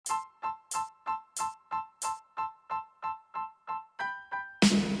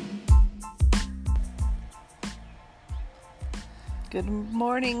Good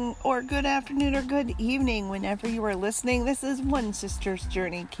morning or good afternoon or good evening whenever you are listening. This is One Sister's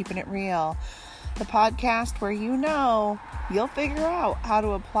Journey, Keeping It Real, the podcast where you'll figure out how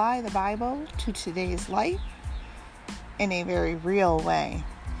to apply the Bible to today's life in a very real way.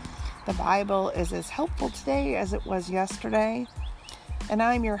 The Bible is as helpful today as it was yesterday, and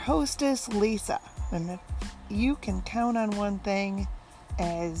I'm your hostess, Lisa. And you can count on one thing,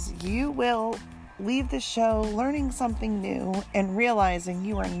 as you will leave the show learning something new and realizing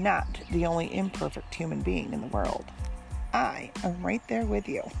you are not the only imperfect human being in the world. I am right there with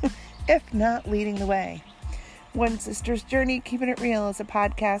you, if not leading the way. One Sister's Journey, Keeping It Real is a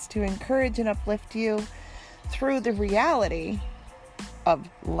podcast to encourage and uplift you through the reality of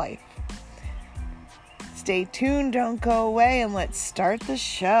life. Stay tuned, don't go away, and let's start the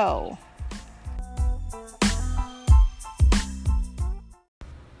show.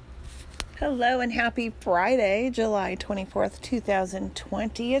 Hello and happy Friday, July 24th,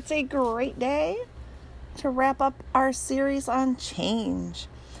 2020. It's a great day to wrap up our series on change.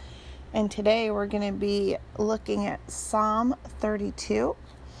 And today we're going to be looking at Psalm 32.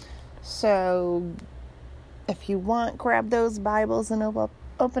 So if you want, grab those Bibles and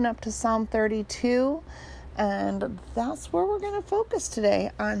open up to Psalm 32. And that's where we're going to focus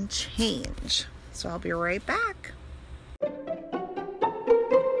today, on change. So I'll be right back.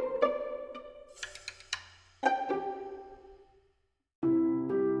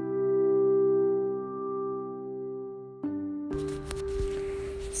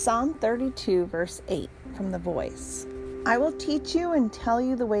 Psalm 32, verse 8, from The Voice. I will teach you and tell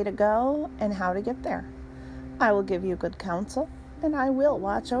you the way to go and how to get there. I will give you good counsel, and I will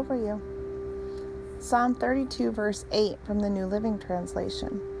watch over you. Psalm 32, verse 8, from the New Living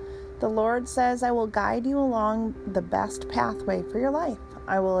Translation. The Lord says, I will guide you along the best pathway for your life.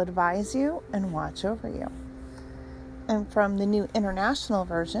 I will advise you and watch over you. And from the New International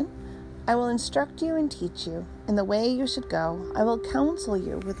Version, I will instruct you and teach you in the way you should go. I will counsel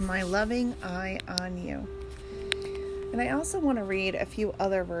you with my loving eye on you. And I also want to read a few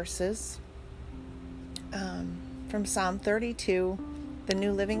other verses from Psalm 32, the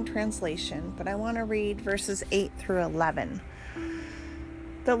New Living Translation, but I want to read verses 8 through 11.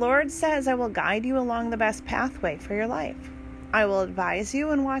 The Lord says, I will guide you along the best pathway for your life. I will advise you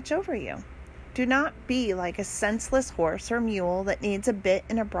and watch over you. Do not be like a senseless horse or mule that needs a bit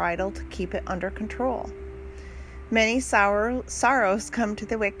and a bridle to keep it under control. Many sorrows come to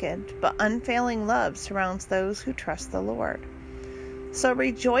the wicked, but unfailing love surrounds those who trust the Lord. So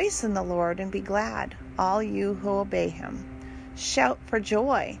rejoice in the Lord and be glad, all you who obey him. Shout for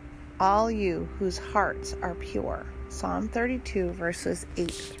joy, all you whose hearts are pure. Psalm 32, verses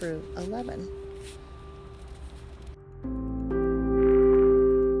 8 through 11.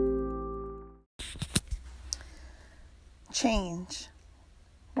 Change.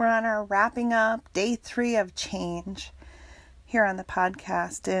 We're on our wrapping up day 3 of change here on the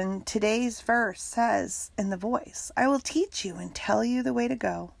podcast, and today's verse says in The Voice, I will teach you and tell you the way to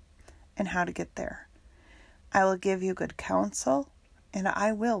go and how to get there. I will give you good counsel, and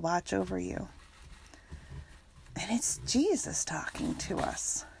I will watch over you. And it's Jesus talking to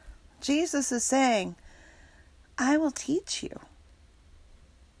us. Jesus is saying, I will teach you.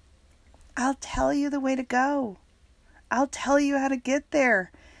 I'll tell you the way to go. I'll tell you how to get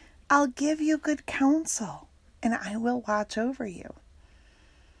there. I'll give you good counsel, and I will watch over you.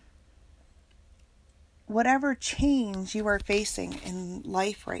 Whatever change you are facing in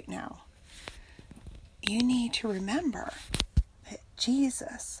life right now, you need to remember that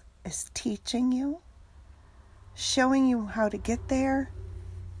Jesus is teaching you, showing you how to get there.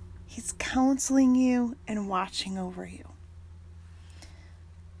 He's counseling you and watching over you.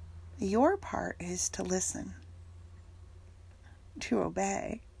 Your part is to listen, to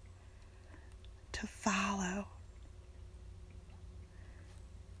obey, to follow,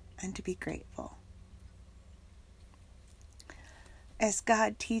 and to be grateful. As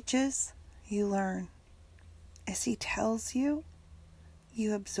God teaches, you learn. As he tells you,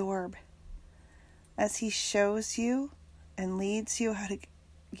 you absorb. As he shows you and leads you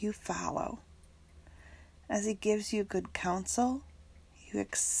you follow. As he gives you good counsel, you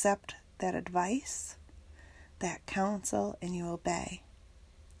accept that advice, that counsel, and you obey.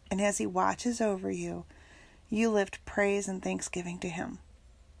 And as he watches over you, you lift praise and thanksgiving to him,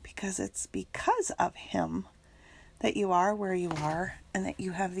 because it's because of him that you are where you are, and that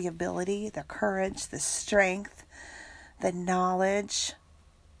you have the ability, the courage, the strength, the knowledge,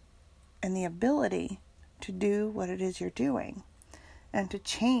 and the ability to do what it is you're doing and to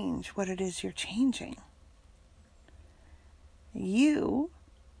change what it is you're changing.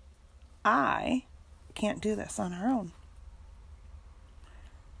 I can't do this on our own.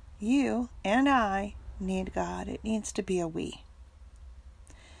 You and I need God. It needs to be a we.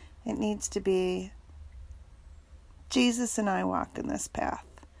 It needs to be Jesus and I walk in this path.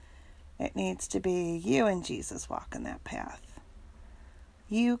 It needs to be you and Jesus walk in that path.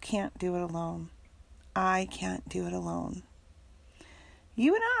 You can't do it alone. I can't do it alone.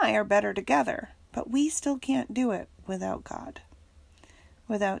 You and I are better together, but we still can't do it without God,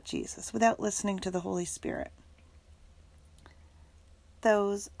 without Jesus, without listening to the Holy Spirit.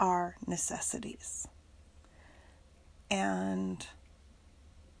 Those are necessities. And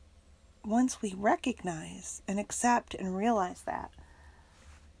once we recognize and accept and realize that,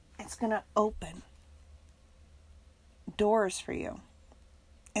 it's going to open doors for you.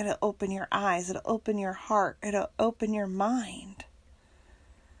 It'll open your eyes. It'll open your heart. It'll open your mind.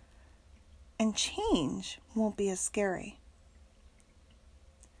 And change won't be as scary.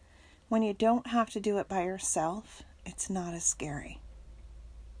 When you don't have to do it by yourself, it's not as scary.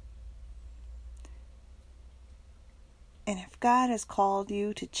 And if God has called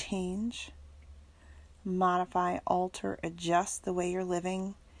you to change, modify, alter, adjust the way you're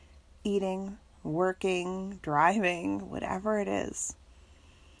living, eating, working, driving, whatever it is,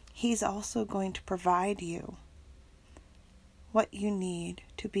 He's also going to provide you what you need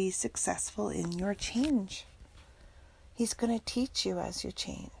to be successful in your change. He's going to teach you as you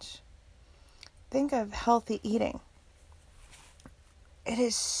change. Think of healthy eating. It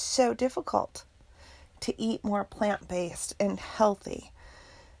is so difficult to eat more plant-based and healthy.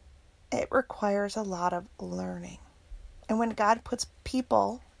 It requires a lot of learning. And when God puts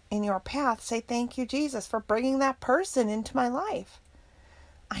people in your path, say, thank you, Jesus, for bringing that person into my life.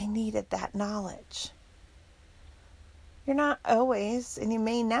 I needed that knowledge. You're not always, and you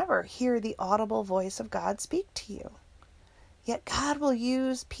may never, hear the audible voice of God speak to you. Yet God will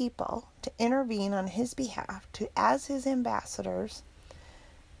use people to intervene on His behalf, as His ambassadors,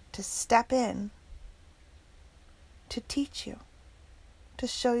 to step in, to teach you, to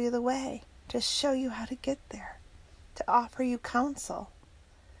show you the way, to show you how to get there, to offer you counsel,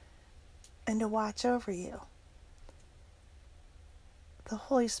 and to watch over you. The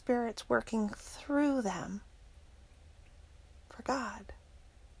Holy Spirit's working through them for God,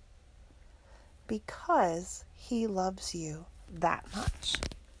 because He loves you that much.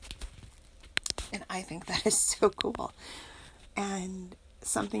 And I think that is so cool, and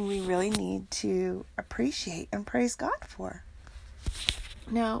something we really need to appreciate and praise God for.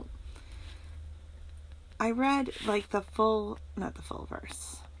 Now, I read not the full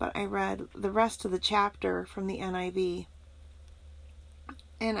verse, but I read the rest of the chapter from the NIV.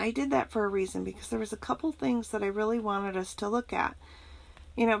 And I did that for a reason, because there was a couple things that I really wanted us to look at.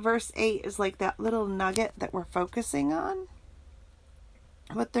 Verse 8 is like that little nugget that we're focusing on.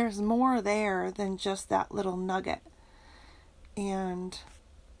 But there's more there than just that little nugget. And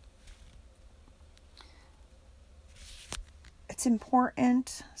it's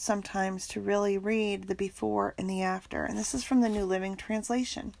important sometimes to really read the before and the after. And this is from the New Living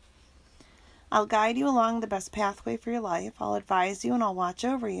Translation. I'll guide you along the best pathway for your life. I'll advise you and I'll watch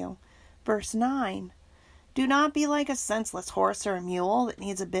over you. Verse 9. Do not be like a senseless horse or a mule that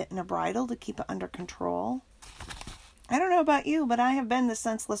needs a bit and a bridle to keep it under control. I don't know about you, but I have been the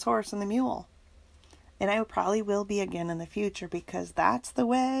senseless horse and the mule. And I probably will be again in the future, because that's the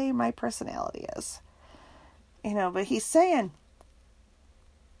way my personality is. But He's saying,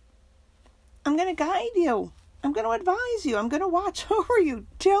 I'm going to guide you. I'm going to advise you. I'm going to watch over you.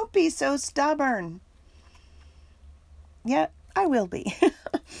 Don't be so stubborn. Yet, I will be.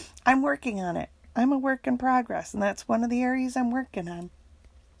 I'm working on it. I'm a work in progress, and that's one of the areas I'm working on.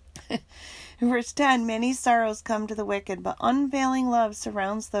 Verse 10, many sorrows come to the wicked, but unfailing love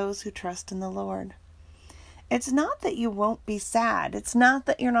surrounds those who trust in the Lord. It's not that you won't be sad. It's not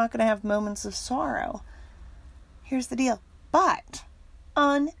that you're not going to have moments of sorrow. Here's the deal. But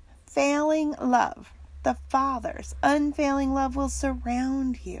unfailing love, the Father's unfailing love, will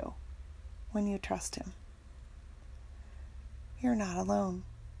surround you when you trust Him. You're not alone.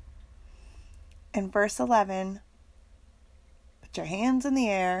 In verse 11, put your hands in the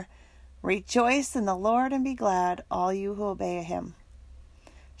air, rejoice in the Lord and be glad, all you who obey Him.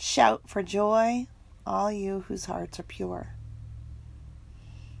 Shout for joy, all you whose hearts are pure.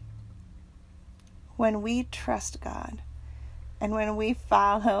 When we trust God, and when we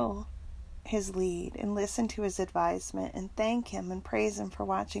follow His lead and listen to His advisement and thank Him and praise Him for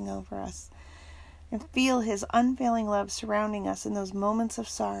watching over us, and feel His unfailing love surrounding us in those moments of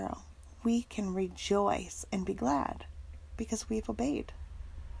sorrow, we can rejoice and be glad because we've obeyed.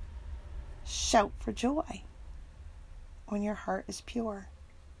 Shout for joy when your heart is pure.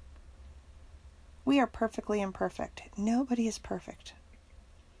 We are perfectly imperfect. Nobody is perfect.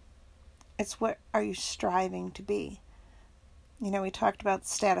 It's what are you striving to be? We talked about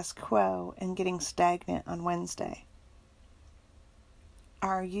status quo and getting stagnant on Wednesday.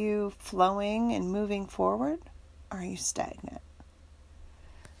 Are you flowing and moving forward? Or are you stagnant?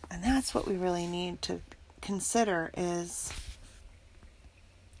 And that's what we really need to consider is,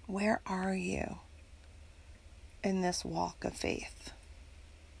 where are you in this walk of faith?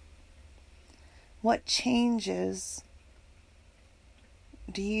 What changes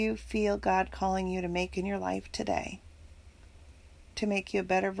do you feel God calling you to make in your life today to make you a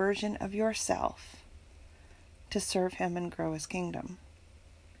better version of yourself, to serve Him and grow His kingdom?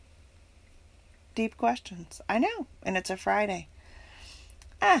 Deep questions. I know, and it's a Friday.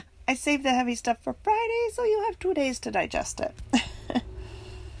 I saved the heavy stuff for Friday, so you have 2 days to digest it.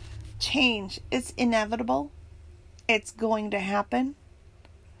 Change. It's inevitable. It's going to happen.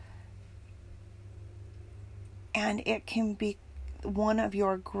 And it can be one of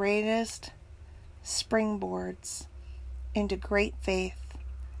your greatest springboards into great faith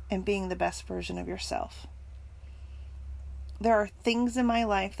and being the best version of yourself. There are things in my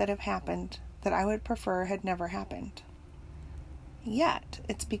life that have happened that I would prefer had never happened. Yet,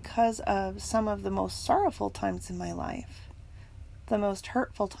 it's because of some of the most sorrowful times in my life, the most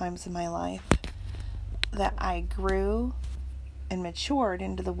hurtful times in my life, that I grew and matured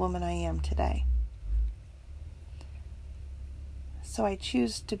into the woman I am today. So I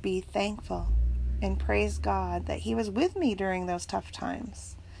choose to be thankful and praise God that He was with me during those tough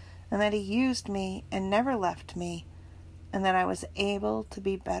times, and that He used me and never left me, and that I was able to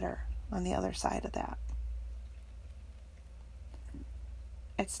be better on the other side of that.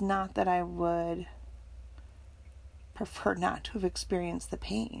 It's not that I would prefer not to have experienced the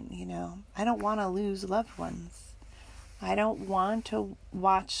pain, I don't want to lose loved ones. I don't want to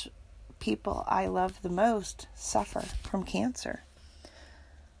watch people I love the most suffer from cancer.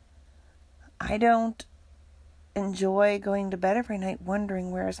 I don't enjoy going to bed every night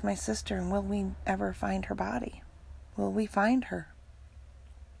wondering, where is my sister and will we ever find her body? Will we find her?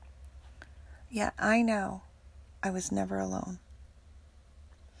 Yet I know I was never alone.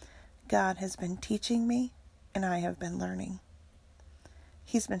 God has been teaching me, and I have been learning.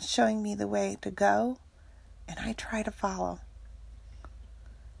 He's been showing me the way to go, and I try to follow.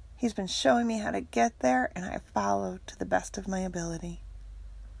 He's been showing me how to get there, and I follow to the best of my ability.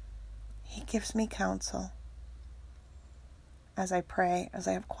 He gives me counsel as I pray, as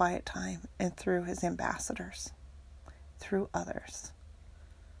I have quiet time, and through His ambassadors, through others.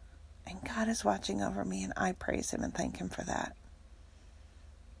 And God is watching over me, and I praise Him and thank Him for that.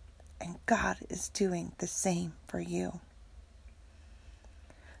 And God is doing the same for you.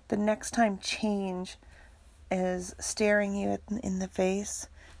 The next time change is staring you in the face,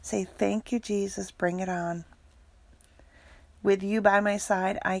 say, thank you, Jesus, bring it on. With you by my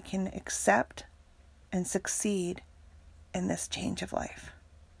side, I can accept and succeed in this change of life.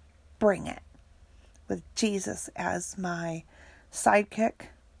 Bring it. With Jesus as my sidekick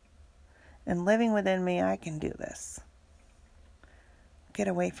and living within me, I can do this. Get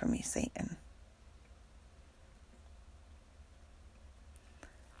away from me, Satan.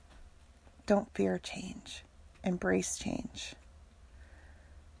 Don't fear change. Embrace change.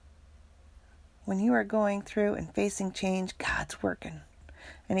 When you are going through and facing change, God's working.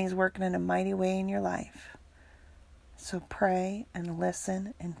 And He's working in a mighty way in your life. So pray and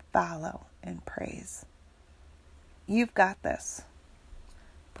listen and follow and praise. You've got this.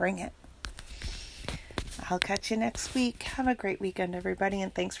 Bring it. I'll catch you next week. Have a great weekend, everybody,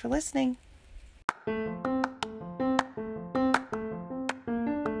 and thanks for listening.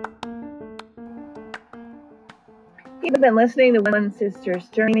 You've been listening to One Sister's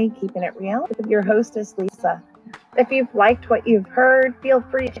Journey, Keeping It Real, with your hostess, Lisa. If you've liked what you've heard, feel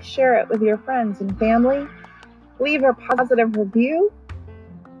free to share it with your friends and family. Leave a positive review.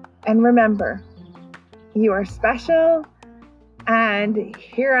 And remember, you are special. And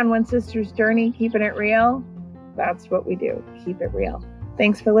here on One Sister's Journey, Keeping It Real, that's what we do. Keep it real.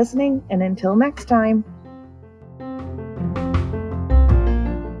 Thanks for listening, and until next time.